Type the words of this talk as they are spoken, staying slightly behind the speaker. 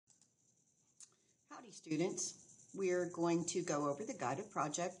Howdy students, we're going to go over the guided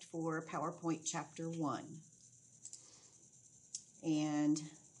project for PowerPoint Chapter 1. And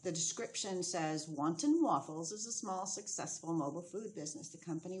the description says, Wanton Waffles is a small, successful mobile food business. The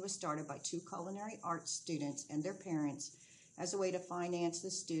company was started by two culinary arts students and their parents as a way to finance the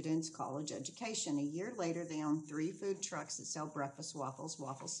students' college education. A year later, they own 3 food trucks that sell breakfast waffles,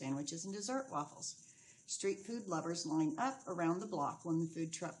 waffle sandwiches, and dessert waffles. Street food lovers line up around the block when the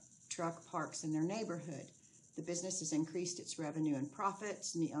food truck parks in their neighborhood. The business has increased its revenue and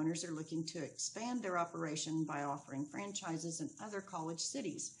profits, and the owners are looking to expand their operation by offering franchises in other college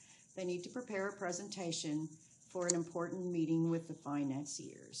cities. They need to prepare a presentation for an important meeting with the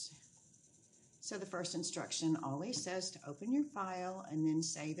financiers. So the first instruction always says to open your file and then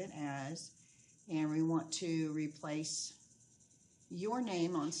save it as, and we want to replace your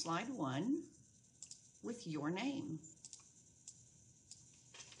name on slide 1 with your name.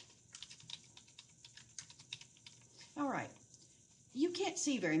 All right, you can't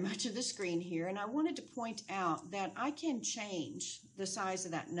see very much of the screen here, and I wanted to point out that I can change the size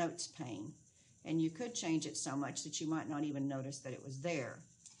of that notes pane, and you could change it so much that you might not even notice that it was there.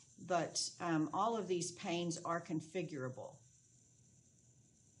 But all of these panes are configurable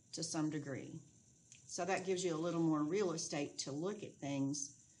to some degree. So that gives you a little more real estate to look at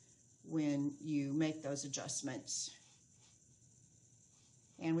things when you make those adjustments.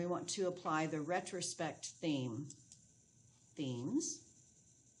 And we want to apply the retrospect themes.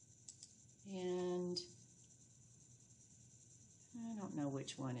 And I don't know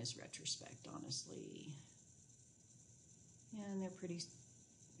which one is retrospect, honestly. And they're pretty...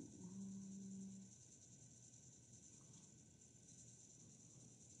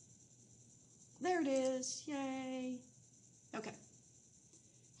 There it is, yay. Okay.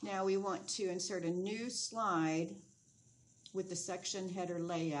 Now we want to insert a new slide with the section header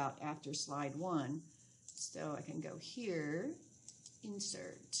layout after slide 1. So I can go here,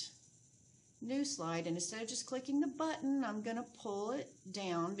 insert, new slide, and instead of just clicking the button, I'm going to pull it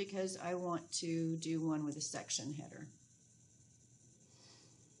down because I want to do one with a section header.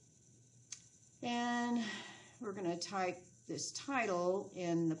 And we're going to type this title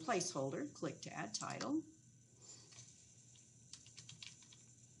in the placeholder, click to add title.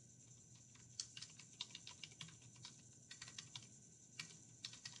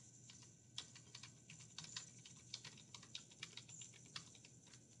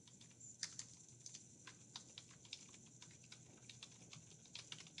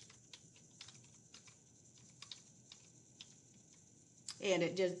 And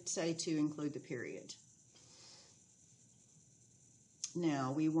it did say to include the period.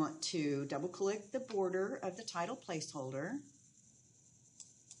 Now we want to double click the border of the title placeholder.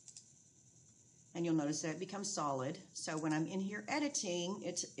 And you'll notice that it becomes solid. So when I'm in here editing,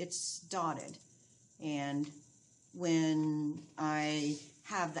 it's dotted. And when I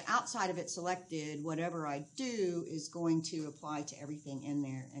have the outside of it selected, whatever I do is going to apply to everything in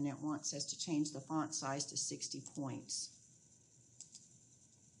there. And it wants us to change the font size to 60 points.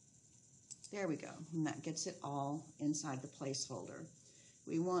 There we go, and that gets it all inside the placeholder.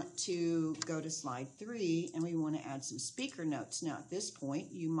 We want to go to slide 3, and we want to add some speaker notes. Now at this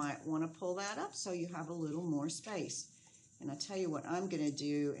point, you might want to pull that up so you have a little more space. And I'll tell you what I'm going to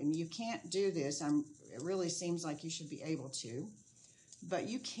do, and you can't do this. It really seems like you should be able to, but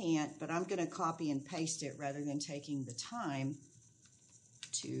you can't, but I'm going to copy and paste it rather than taking the time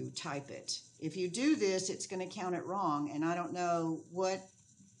to type it. If you do this, it's going to count it wrong, and I don't know what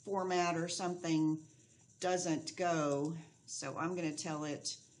format or something doesn't go, so I'm going to tell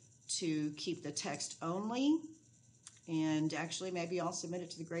it to keep the text only, and actually maybe I'll submit it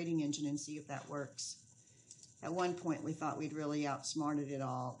to the grading engine and see if that works. At one point we thought we'd really outsmarted it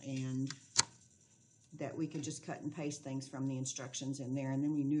all and that we could just cut and paste things from the instructions in there, and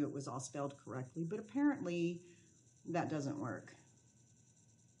then we knew it was all spelled correctly, but apparently that doesn't work.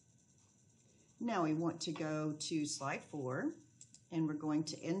 Now we want to go to slide 4. And we're going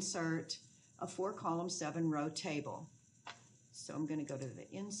to insert a 4-column, 7-row table. So I'm going to go to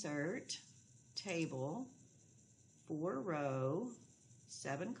the Insert, Table, 4-row,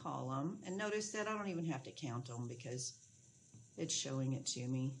 7-column. And notice that I don't even have to count them because it's showing it to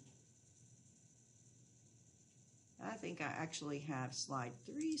me. I think I actually have slide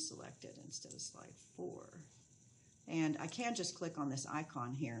 3 selected instead of slide 4. And I can just click on this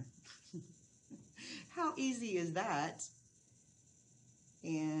icon here. How easy is that?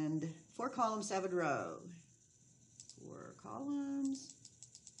 And 4 columns, 7 row. 4 columns,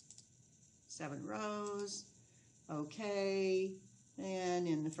 7 rows. Okay. And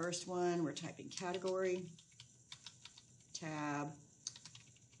in the first one, we're typing category, tab,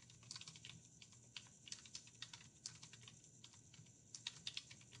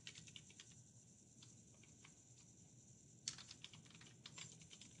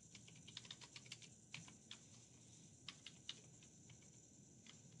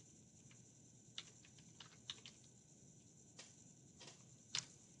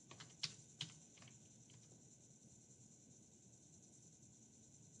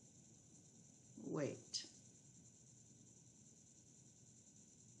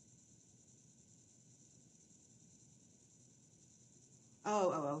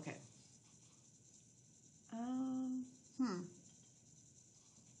 Oh, okay.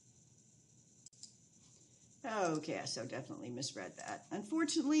 Okay, I so definitely misread that.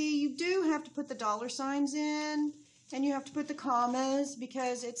 Unfortunately, you do have to put the dollar signs in, and you have to put the commas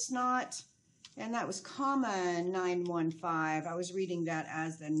because it's not, and that was comma 915. I was reading that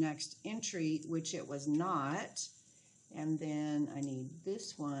as the next entry, which it was not. And then I need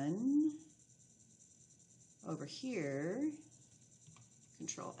this one over here.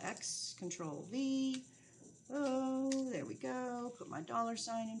 Control X, Control V. Oh, there we go. Put my dollar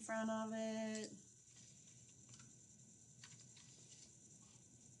sign in front of it.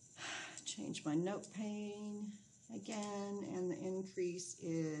 Change my note pane again, and the increase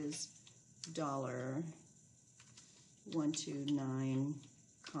is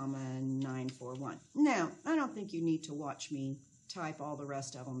 $129,941. Now, I don't think you need to watch me type all the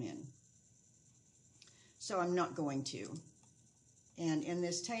rest of them in, so I'm not going to. And in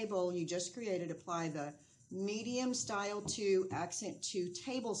this table you just created, apply the medium style to accent to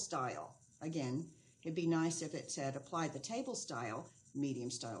table style. Again, it'd be nice if it said apply the table style, medium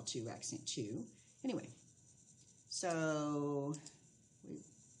style to accent to. Anyway, so we've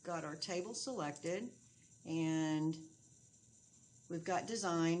got our table selected, and we've got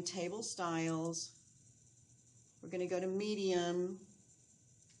design, table styles. We're going to go to medium,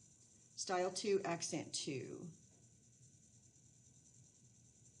 style to accent to.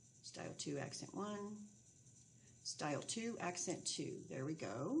 Style 2, accent 1, style 2, accent 2. There we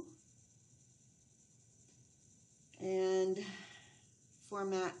go. And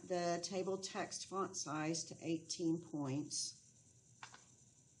format the table text font size to 18 points.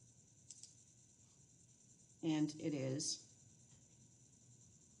 And it is.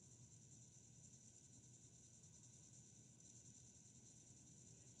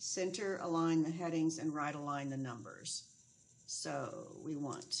 Center align the headings and right align the numbers. So we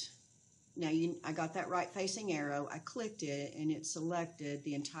want, now I got that right facing arrow, I clicked it and it selected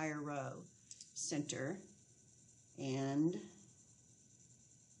the entire row. Center and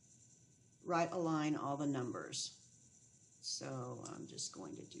right align all the numbers. So I'm just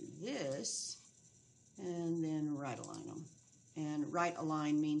going to do this and then right align them. And right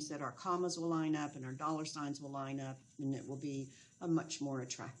align means that our commas will line up and our dollar signs will line up, and it will be a much more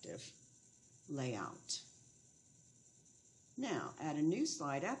attractive layout. Now, add a new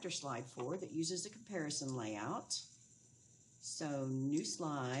slide after slide 4 that uses a comparison layout. So, new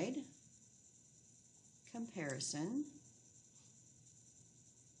slide, comparison.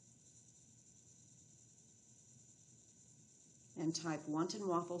 And type Wanton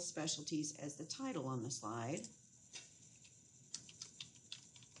Waffle Specialties as the title on the slide.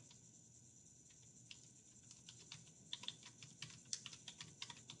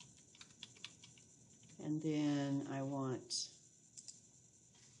 And then I want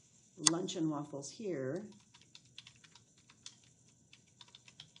Luncheon Waffles here.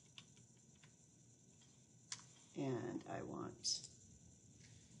 And I want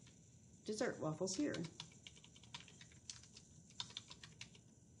Dessert Waffles here.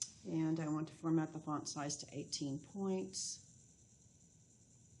 And I want to format the font size to 18 points.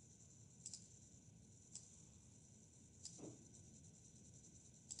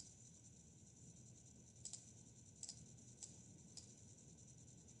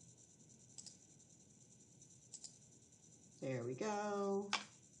 There we go.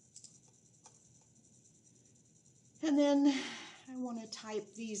 And then I want to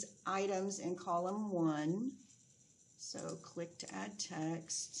type these items in column 1. So click to add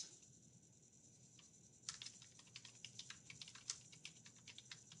text.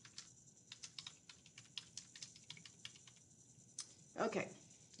 Okay,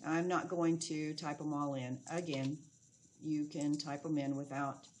 I'm not going to type them all in. Again, you can type them in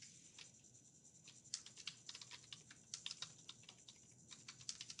without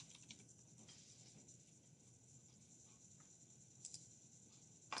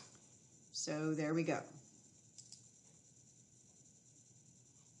So there we go.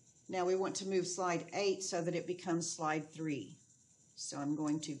 Now we want to move slide 8 so that it becomes slide 3. So I'm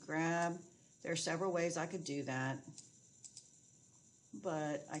going to grab, there are several ways I could do that,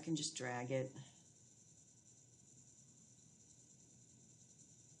 but I can just drag it.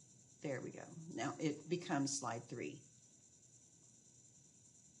 There we go. Now it becomes slide 3.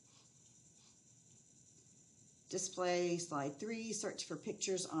 Display slide 3, search for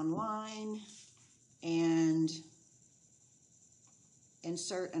pictures online, and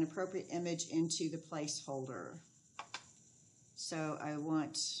insert an appropriate image into the placeholder. So I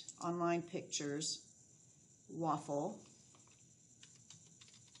want online pictures, waffle.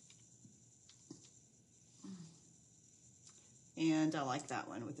 And I like that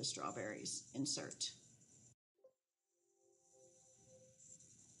one with the strawberries. Insert.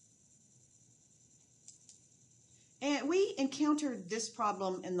 And we encountered this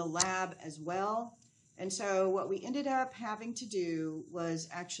problem in the lab as well. And so what we ended up having to do was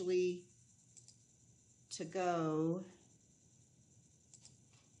actually to go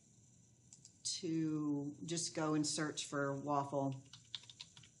to just go and search for waffle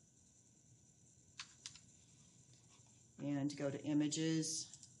and go to images,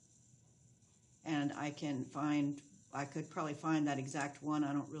 and I could probably find that exact one.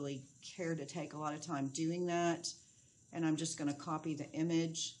 I don't really care to take a lot of time doing that, and I'm just going to copy the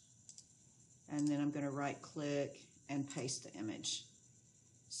image, and then I'm going to right click and paste the image,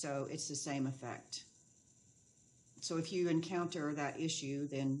 so it's the same effect. So if you encounter that issue,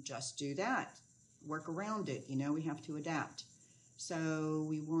 then just do that. Work around it. You know, we have to adapt. So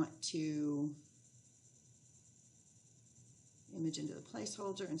we want to image into the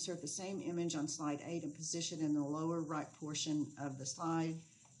placeholder, insert the same image on slide 8 and position in the lower right portion of the slide.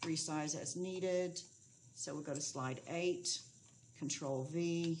 Resize as needed. So we'll go to slide 8, Control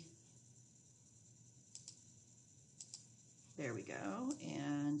V. There we go.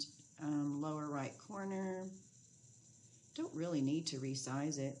 And lower right corner. Don't really need to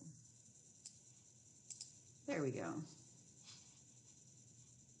resize it. There we go.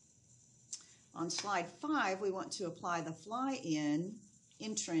 On slide 5, we want to apply the fly-in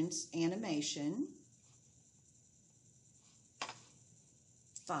entrance animation.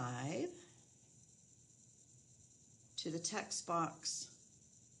 5 to the text box.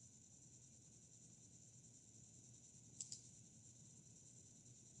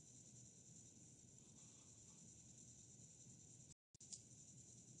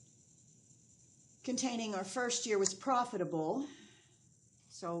 Containing our first year was profitable.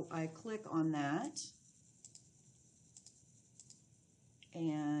 So I click on that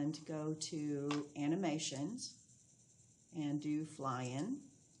and go to animations and do fly-in.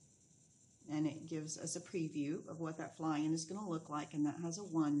 And it gives us a preview of what that fly-in is going to look like, and that has a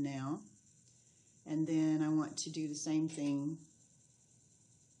 1 now. And then I want to do the same thing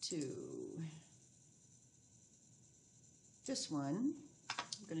to this one.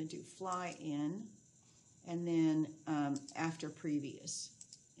 I'm going to do fly-in and then after previous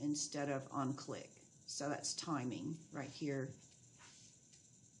instead of on click. So that's timing right here.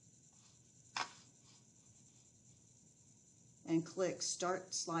 And click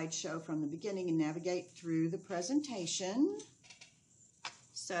Start Slideshow from the beginning and navigate through the presentation.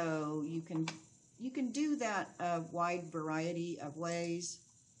 So you can do that a wide variety of ways,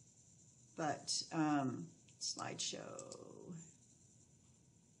 but slideshow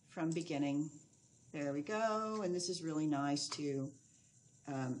from beginning. There we go. And this is really nice to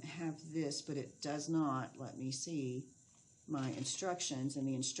have this, but it does not let me see my instructions, and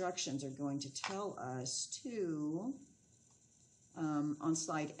the instructions are going to tell us to on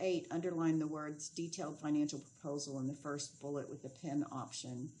slide 8, underline the words detailed financial proposal in the first bullet with the pen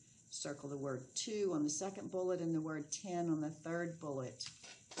option. Circle the word 2 on the second bullet and the word 10 on the third bullet.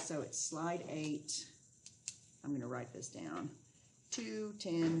 So it's slide 8. I'm going to write this down. 2,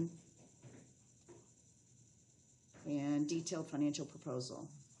 10, and detailed financial proposal.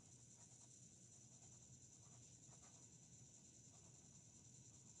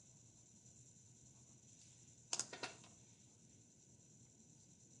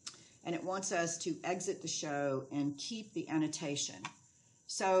 And it wants us to exit the show and keep the annotation.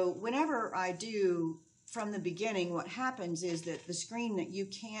 So whenever I do from the beginning, what happens is that the screen that you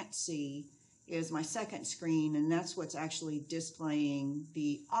can't see is my second screen, and that's what's actually displaying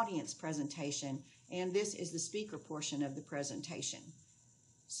the audience presentation, and this is the speaker portion of the presentation.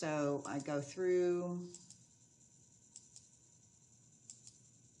 So I go through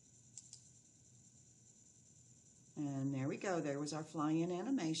and there we go. There was our fly-in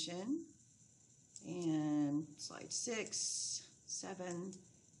animation. And slide 6, 7,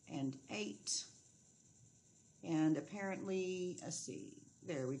 and 8. And apparently, let's see,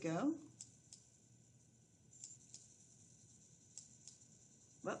 there we go.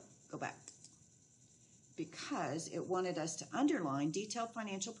 Well, go back. Because it wanted us to underline detailed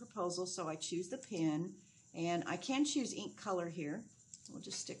financial proposal, so I choose the pen, and I can choose ink color here. We'll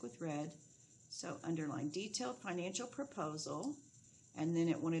just stick with red. So underline detailed financial proposal, and then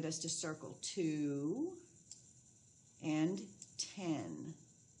it wanted us to circle 2 and 10.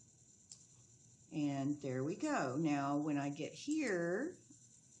 And there we go. Now when I get here,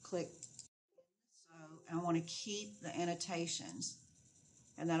 click, so I want to keep the annotations.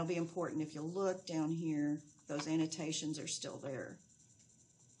 And that'll be important. If you look down here, those annotations are still there.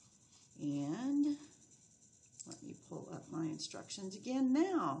 And let me pull up my instructions again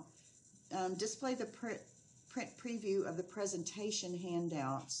now. Display the print preview of the presentation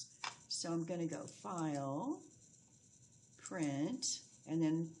handouts. So I'm going to go File, Print, and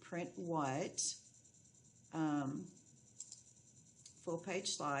then print what? Full page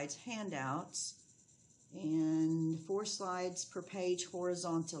slides, handouts, and 4 slides per page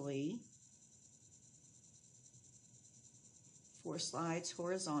horizontally. 4 slides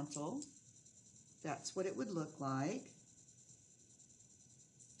horizontal. That's what it would look like.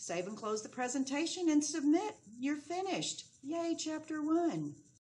 Save and close the presentation and submit. You're finished. Yay, Chapter 1.